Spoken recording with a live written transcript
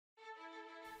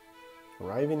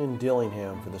Arriving in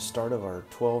Dillingham for the start of our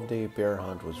 12-day bear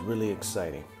hunt was really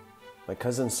exciting. My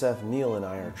cousin Seth, Neil, and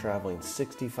I are traveling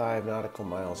 65 nautical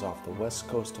miles off the west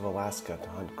coast of Alaska to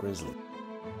hunt grizzly.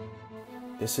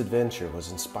 This adventure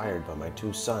was inspired by my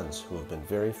two sons, who have been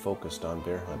very focused on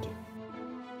bear hunting.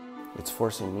 It's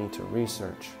forcing me to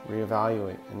research,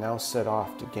 reevaluate, and now set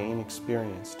off to gain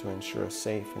experience to ensure a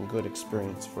safe and good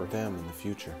experience for them in the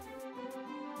future.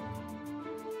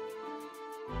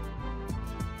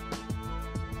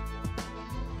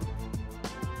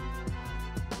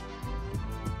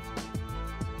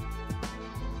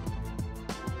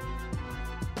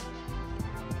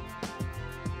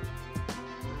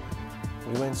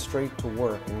 We went straight to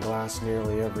work and glassed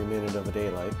nearly every minute of the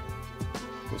daylight.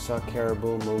 We saw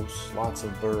caribou, moose, lots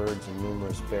of birds, and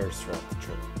numerous bears throughout the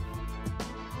trip.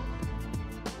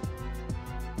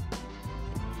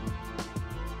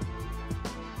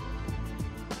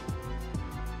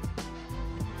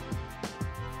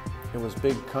 It was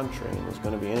big country and was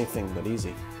going to be anything but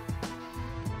easy.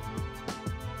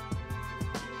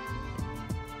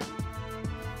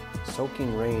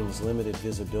 Soaking rains limited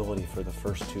visibility for the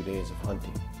first 2 days of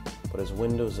hunting, but as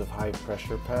windows of high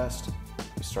pressure passed,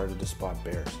 we started to spot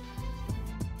bears.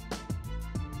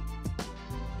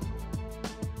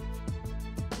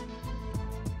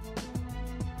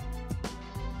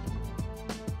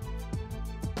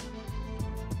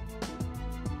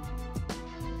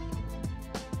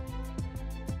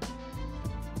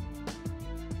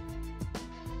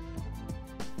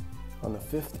 On the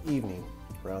fifth evening,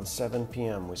 around 7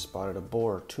 p.m., we spotted a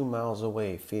boar 2 miles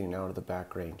away feeding out of the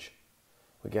back range.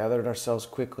 We gathered ourselves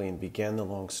quickly and began the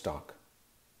long stalk.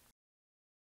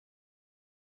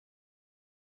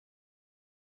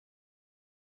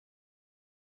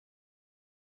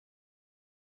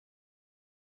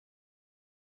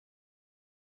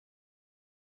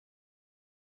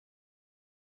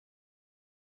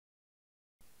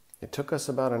 It took us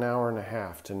about an hour and a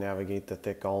half to navigate the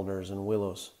thick alders and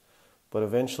willows. But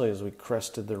eventually, as we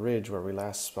crested the ridge where we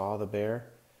last saw the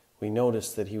bear, we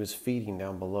noticed that he was feeding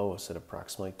down below us at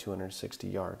approximately 260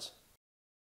 yards.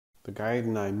 The guide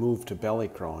and I moved to belly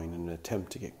crawling in an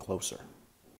attempt to get closer.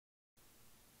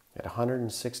 At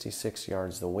 166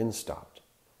 yards, the wind stopped,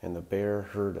 and the bear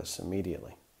heard us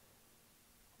immediately.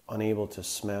 Unable to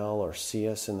smell or see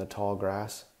us in the tall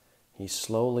grass, he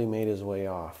slowly made his way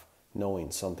off,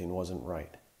 knowing something wasn't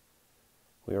right.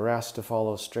 We were asked to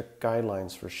follow strict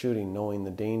guidelines for shooting, knowing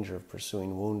the danger of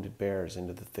pursuing wounded bears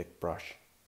into the thick brush.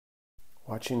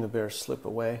 Watching the bear slip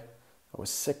away, I was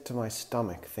sick to my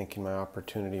stomach, thinking my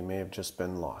opportunity may have just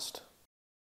been lost.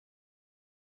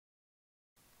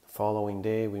 The following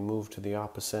day, we moved to the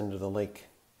opposite end of the lake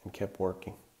and kept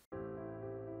working.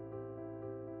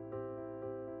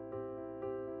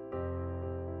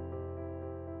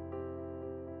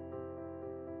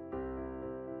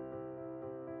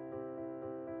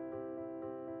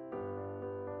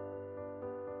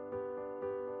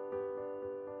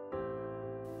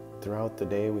 Throughout the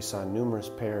day, we saw numerous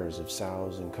pairs of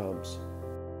sows and cubs.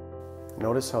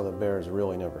 Notice how the bears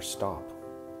really never stop,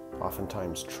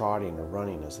 oftentimes trotting or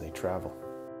running as they travel.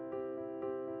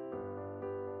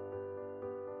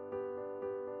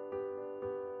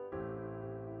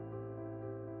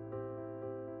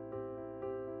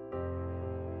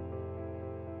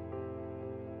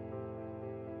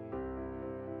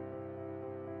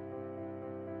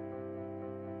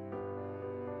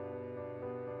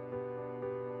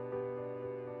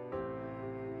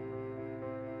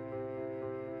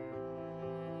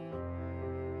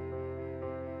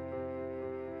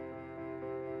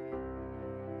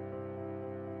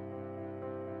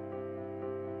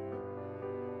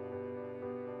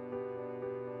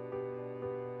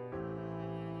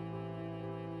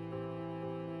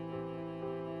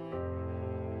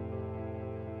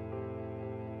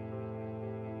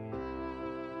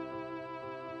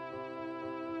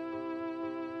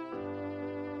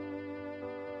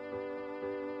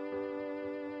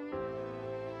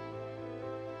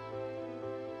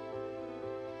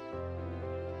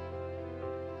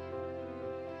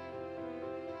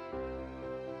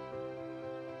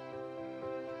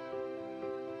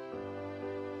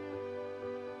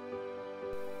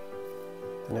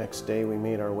 The next day, we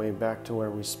made our way back to where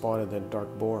we spotted that dark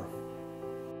boar.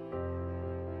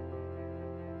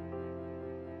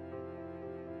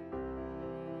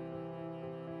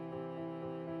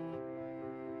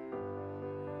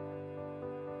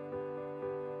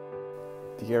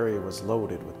 The area was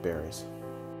loaded with berries.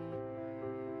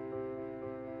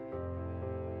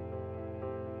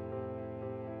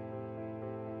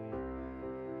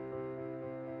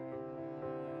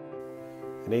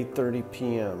 At 8:30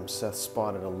 p.m., Seth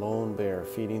spotted a lone bear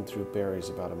feeding through berries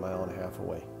about 1.5 miles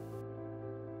away.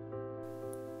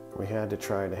 We had to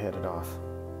try to head it off.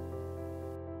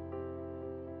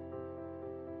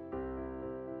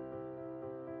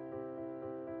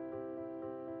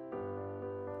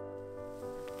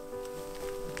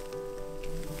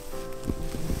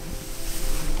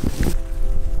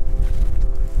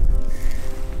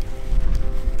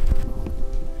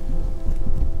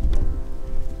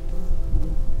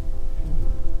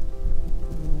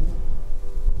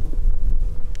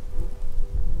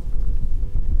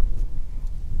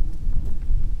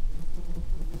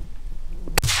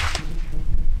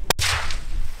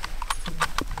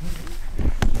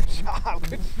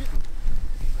 Did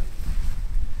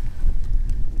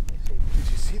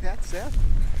you see that, Seth?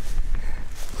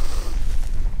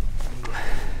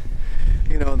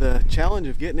 You know, the challenge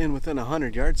of getting in within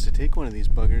 100 yards to take one of these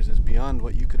buggers is beyond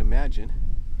what you could imagine.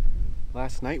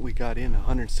 Last night we got in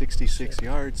 166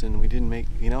 yards and we didn't make,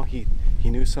 you know, he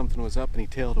knew something was up and he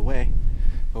tailed away.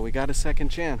 But we got a second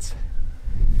chance.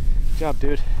 Good job,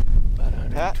 dude. About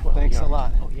 112 Pat, thanks yards. a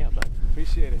lot. Oh yeah, bud.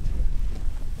 Appreciate it.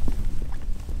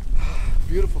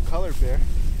 Beautiful color, bear.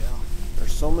 Yeah.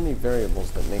 There's so many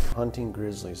variables that make hunting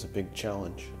grizzlies a big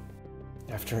challenge.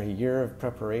 After a year of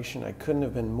preparation, I couldn't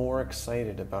have been more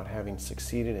excited about having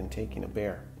succeeded in taking a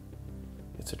bear.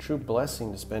 It's a true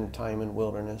blessing to spend time in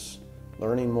wilderness,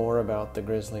 learning more about the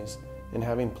grizzlies, and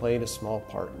having played a small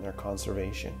part in their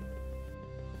conservation.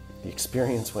 The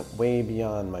experience went way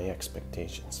beyond my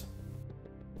expectations.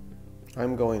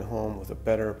 I'm going home with a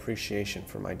better appreciation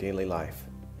for my daily life,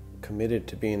 committed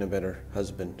to being a better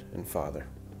husband and father.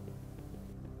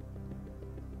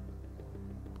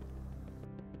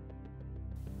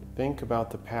 Think about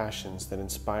the passions that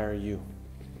inspire you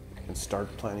and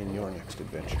start planning your next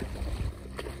adventure.